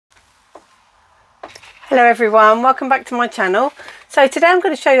Hello everyone, welcome back to my channel. So today I'm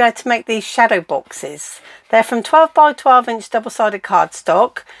going to show you how to make these shadow boxes. They're from 12 by 12 inch double-sided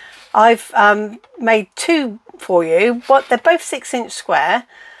cardstock. I've made two for you. They're both 6-inch square.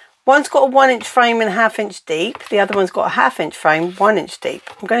 One's got a 1-inch frame and 1/2 inch deep. The other one's got a 1/2 inch frame, 1 inch deep.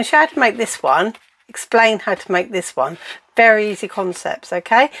 I'm going to show you how to make this one, explain how to make this one. Very easy concepts,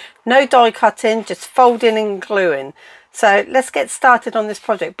 okay? No die cutting, just folding and gluing. So let's get started on this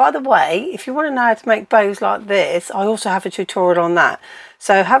project. By the way, if you want to know how to make bows like this, I also have a tutorial on that.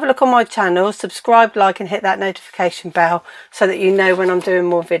 So have a look on my channel, subscribe, like and hit that notification bell so that you know when I'm doing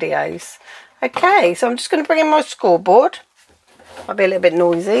more videos. Okay, so I'm just going to bring in my scoreboard. Might be a little bit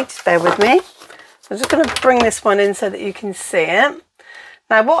noisy, just bear with me. I'm just going to bring this one in so that you can see it.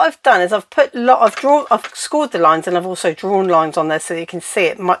 Now what I've done is I've scored the lines and I've also drawn lines on there so that you can see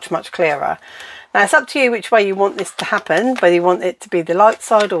it much clearer. Now it's up to you which way you want this to happen, whether you want it to be the light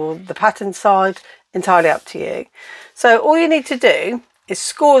side or the pattern side, entirely up to you. So all you need to do is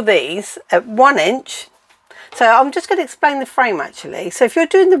score these at 1 inch. So I'm just going to explain the frame actually. So if you're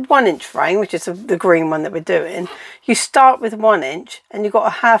doing the 1 inch frame, which is the green one that we're doing, you start with 1 inch and you've got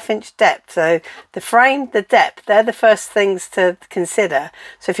a 1/2 inch depth. So the frame, the depth, they're the first things to consider.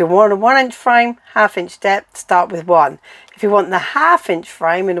 So if you want a 1 inch frame, 1/2 inch depth, start with 1. If you want the 1/2 inch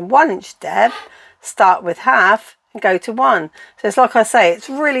frame and a 1 inch depth, start with 1/2 and go to 1. So it's like I say, it's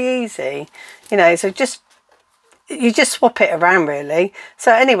really easy, you know, so you just swap it around really.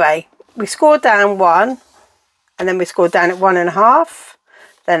 So anyway, we scored down 1 and then we scored down at 1.5,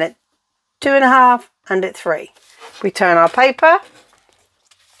 then at 2.5 and at 3. We turn our paper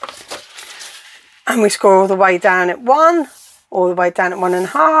and we score all the way down at 1, all the way down at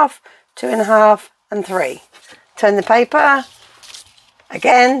 1.5, 2.5 and 3. Turn the paper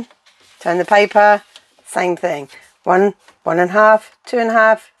again. Turn the paper, same thing. 1, 1.5,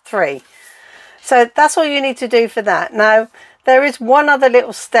 2.5, 3. So that's all you need to do for that. Now, there is one other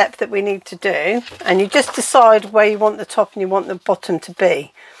little step that we need to do, and you just decide where you want the top and you want the bottom to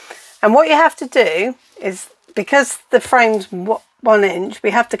be. And what you have to do is, because the frame's 1 inch,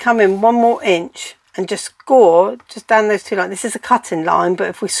 we have to come in 1 more inch and just score just down those two lines. This is a cutting line, but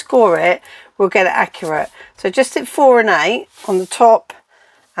if we score it, we'll get it accurate. So just at 4 and 8 on the top,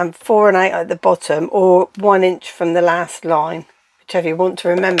 and 4 and 8 at the bottom, or 1 inch from the last line, whichever you want to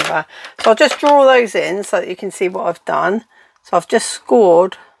remember. So I'll just draw those in so that you can see what I've done. So I've just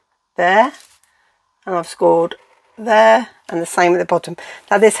scored there, and I've scored there, and the same at the bottom.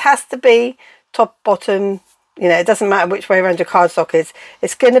 Now this has to be top, bottom, you know, it doesn't matter which way around your cardstock is.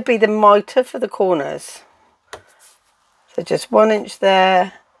 It's going to be the mitre for the corners. So just 1 inch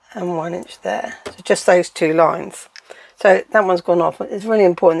there and 1 inch there. So just those two lines. So that one's gone off. It's really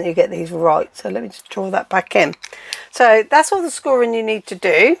important that you get these right. So let me just draw that back in. So that's all the scoring you need to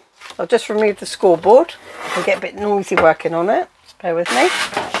do. I'll just remove the scoreboard. I'll get a bit noisy working on it. Just bear with me.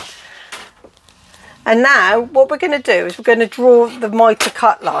 And now what we're going to do is we're going to draw the mitre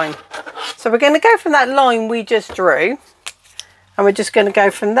cut line. So we're going to go from that line we just drew. And we're just going to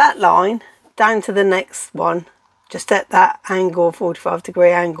go from that line down to the next one. Just at that angle, 45-degree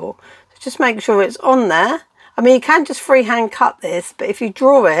angle. So just make sure it's on there. I mean, you can just freehand cut this, but if you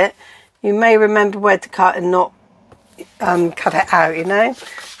draw it, you may remember where to cut and not cut it out, you know.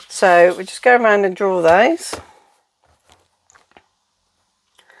 So we just go around and draw those.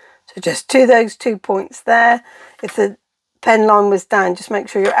 So just to those 2 points there. If the pen line was down, just make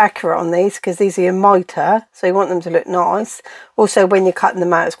sure you're accurate on these, because these are your mitre, so you want them to look nice. Also, when you're cutting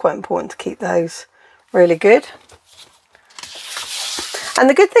them out, it's quite important to keep those really good. And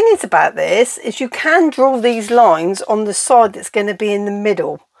the good thing is about this is you can draw these lines on the side that's going to be in the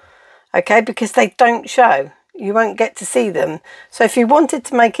middle, okay, because they don't show. You won't get to see them. So if you wanted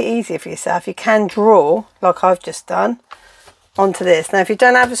to make it easier for yourself, you can draw, like I've just done, onto this. Now, if you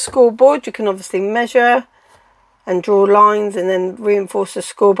don't have a scoreboard, you can obviously measure and draw lines and then reinforce the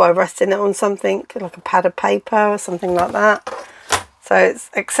score by resting it on something, like a pad of paper or something like that. So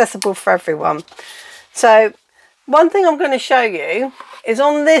it's accessible for everyone. So one thing I'm going to show you is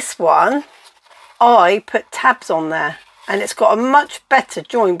on this one, I put tabs on there, and it's got a much better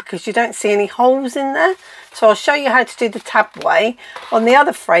join because you don't see any holes in there. So I'll show you how to do the tab way. On the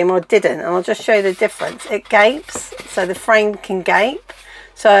other frame I didn't, and I'll just show you the difference. It gapes, so the frame can gape.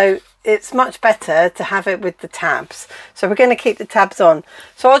 So it's much better to have it with the tabs. So we're going to keep the tabs on.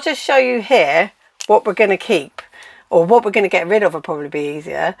 So I'll just show you here what we're going to keep. Or what we're going to get rid of will probably be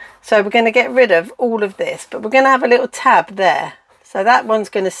easier. So we're going to get rid of all of this, but we're going to have a little tab there. So that one's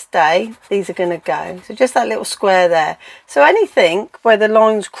going to stay. These are going to go. So just that little square there. So anything where the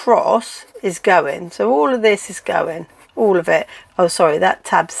lines cross is going. So all of this is going. All of it. Oh, sorry, that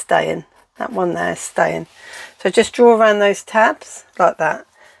tab's staying. That one there is staying. So just draw around those tabs like that.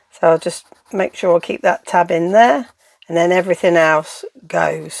 So I'll just make sure I keep that tab in there, and then everything else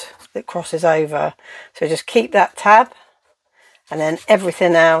goes that crosses over. So just keep that tab, and then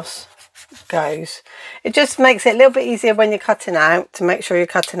everything else goes. It just makes it a little bit easier when you're cutting out, to make sure you're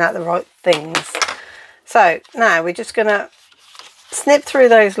cutting out the right things. So now we're just going to snip through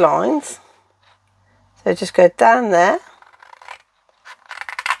those lines. So just go down there,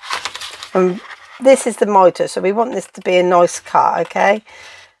 and this is the mitre, so we want this to be a nice cut, okay?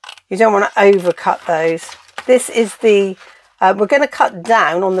 You don't want to overcut those. This is the we're going to cut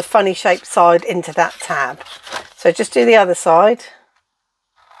down on the funny shaped side into that tab. So just do the other side,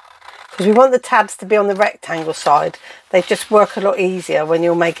 because we want the tabs to be on the rectangle side. They just work a lot easier when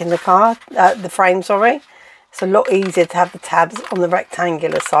you're making the card, the frame, sorry. It's a lot easier to have the tabs on the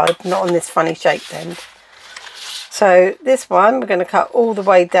rectangular side, not on this funny shaped end. So this one we're going to cut all the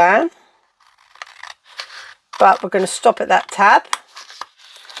way down, but we're going to stop at that tab,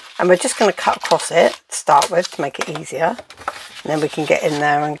 and we're just going to cut across it to start with to make it easier, and then we can get in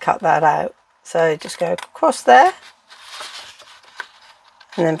there and cut that out. So just go across there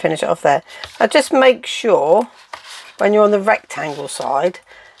and then finish it off there. Now just make sure when you're on the rectangle side,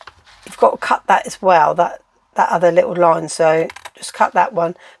 you've got to cut that as well, that other little line. So just cut that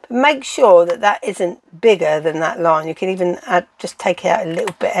one, but make sure that that isn't bigger than that line. You can even add, just take it out a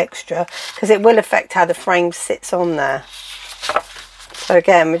little bit extra, because it will affect how the frame sits on there. So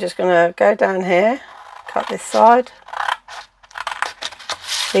again, we're just going to go down here, cut this side,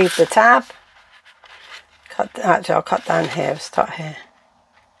 leave the tab, cut. Actually, I'll cut down here. Start here,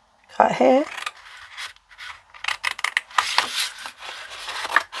 cut here.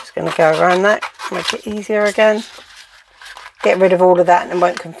 Just going to go around that, make it easier again. Get rid of all of that, and it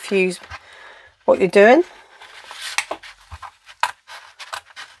won't confuse what you're doing.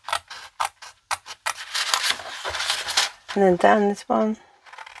 And then down this one,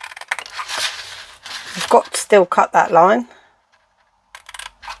 we've got to still cut that line,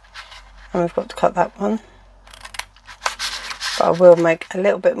 and we've got to cut that one, but I will make a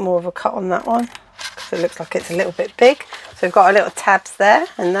little bit more of a cut on that one because it looks like it's a little bit big. So we've got our little tabs there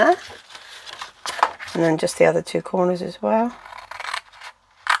and there, and then just the other two corners as well.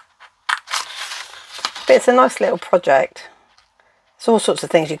 But it's a nice little project. There's all sorts of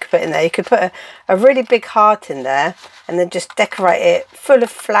things you could put in there. You could put a really big heart in there, and then just decorate it full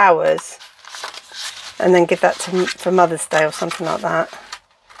of flowers, and then give that to for Mother's Day or something like that.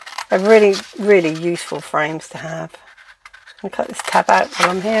 They're really, really useful frames to have. I'm going to cut this tab out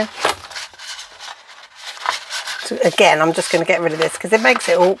while I'm here. So again, I'm just going to get rid of this because it makes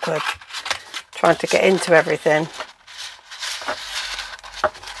it awkward trying to get into everything.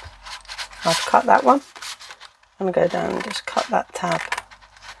 I've cut that one. I'm going to go down and just cut that tab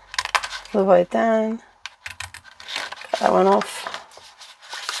all the way down. Cut that one off.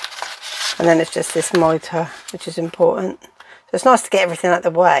 And then it's just this mitre, which is important. So it's nice to get everything out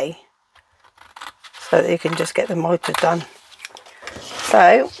of the way so that you can just get the mitre done.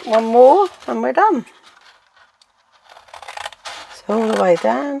 So one more and we're done. So all the way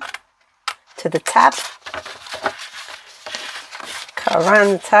down to the tab. Cut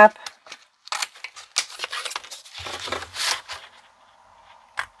around the tab.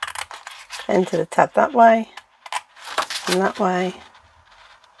 Into the tab that way and that way,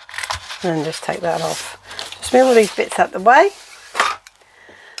 and then just take that off. Just move all these bits out the way.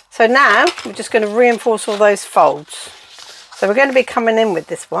 So now we're just going to reinforce all those folds. So we're going to be coming in with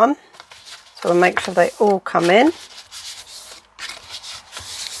this one, so we'll make sure they all come in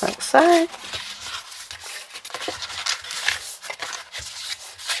like so.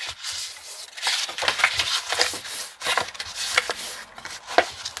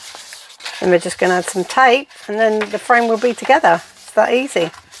 And we're just going to add some tape, and then the frame will be together. It's that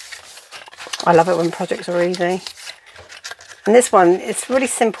easy. I love it when projects are easy. And this one, it's a really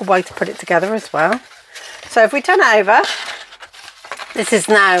simple way to put it together as well. So if we turn it over, this is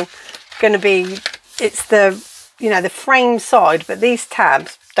now going to be, it's the, you know, the frame side, but these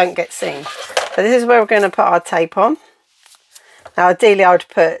tabs don't get seen. So this is where we're going to put our tape on. Now ideally I would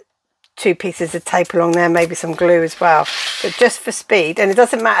put 2 pieces of tape along there, maybe some glue as well, but just for speed. And it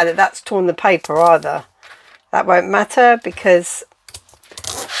doesn't matter that that's torn the paper either. That won't matter because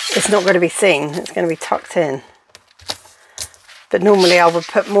it's not going to be seen. It's going to be tucked in. But normally I would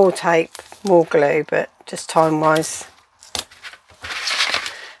put more tape, more glue, but just time wise.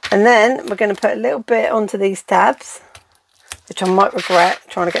 And then we're going to put a little bit onto these tabs, which I might regret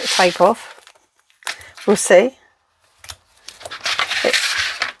trying to get the tape off. We'll see.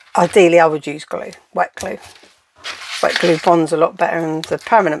 Ideally I would use glue, wet glue. Wet glue bonds a lot better than the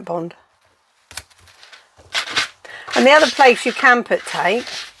permanent bond. And the other place you can put tape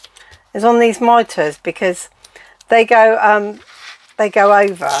is on these miters, because they go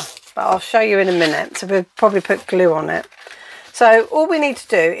over, but I'll show you in a minute. So we'll probably put glue on it. So all we need to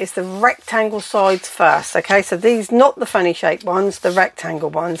do is the rectangle sides first, okay? So these, not the funny shaped ones, the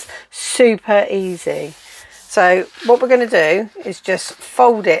rectangle ones. Super easy. So what we're going to do is just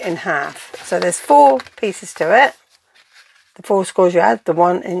fold it in half. So there's 4 pieces to it. The 4 scores you had, the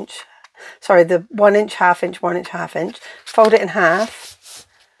 1 inch, sorry, the 1 inch, half inch, 1 inch, half inch. Fold it in half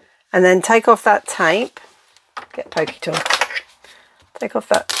and then take off that tape. Get a pokey tool. Take off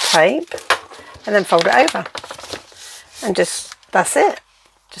that tape and then fold it over. And just, that's it.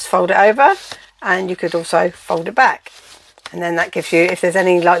 Just fold it over, and you could also fold it back. And then that gives you, if there's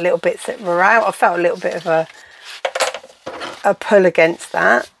any like little bits that were out, I felt a little bit of a pull against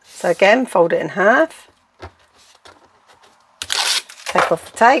that. So again, fold it in half. Take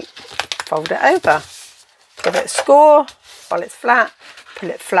off the tape, fold it over. Give it a score while it's flat.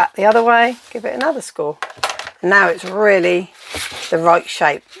 Pull it flat the other way, give it another score. And now it's really the right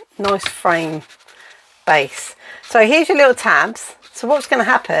shape. Nice frame base. So here's your little tabs. So what's going to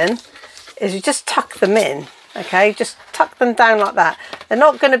happen is you just tuck them in, okay? Just tuck them down like that. They're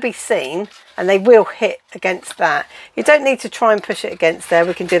not going to be seen, and they will hit against that. You don't need to try and push it against there.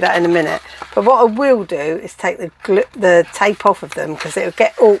 We can do that in a minute. But what I will do is take the tape off of them, because it will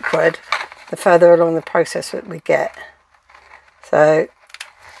get awkward the further along the process that we get. So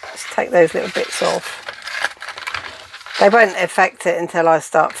just take those little bits off. They won't affect it until I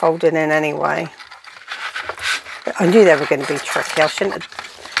start folding in anyway. I knew they were going to be tricky. I shouldn't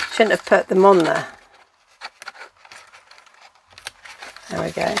have put them on there. There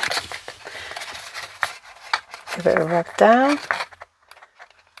we go. Give it a rub down.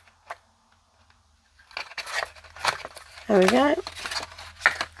 There we go.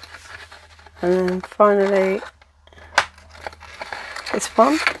 And then finally this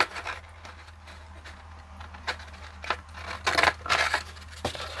one.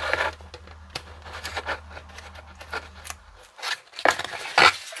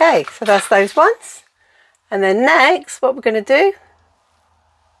 Okay, so that's those ones. And then next, what we're going to do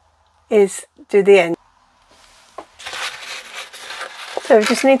is do the end. So we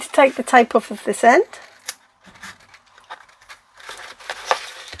just need to take the tape off of this end.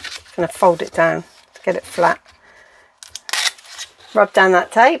 I'm going to fold it down to get it flat. Rub down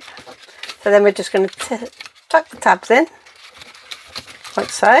that tape. So then we're just going to tuck the tabs in,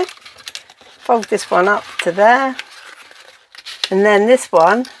 like so. Fold this one up to there. And then this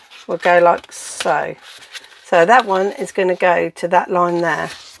one will go like so. So that one is going to go to that line there.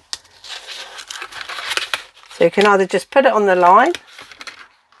 So you can either just put it on the line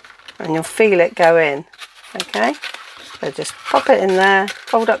and you'll feel it go in. Okay, so just pop it in there,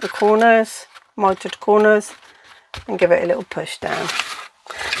 fold up the corners, mitered corners, and give it a little push down.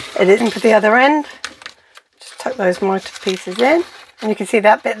 It isn't for the other end. Just tuck those mitered pieces in, and you can see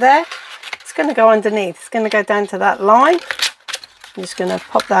that bit there. It's going to go underneath. It's going to go down to that line. I'm just going to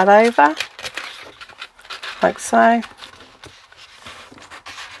pop that over, like so.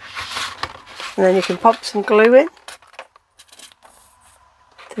 And then you can pop some glue in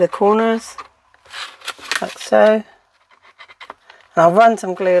to the corners, like so. And I'll run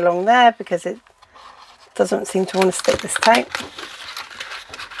some glue along there because it doesn't seem to want to stick this tape.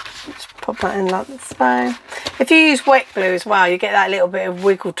 Just pop that in like so. If you use wet glue as well, you get that little bit of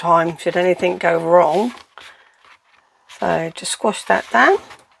wiggle time should anything go wrong. So just squash that down.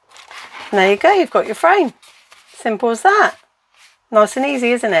 And there you go, you've got your frame. Simple as that. Nice and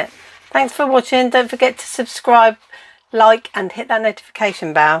easy, isn't it? Thanks for watching. Don't forget to subscribe, like, and hit that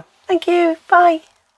notification bell. Thank you. Bye.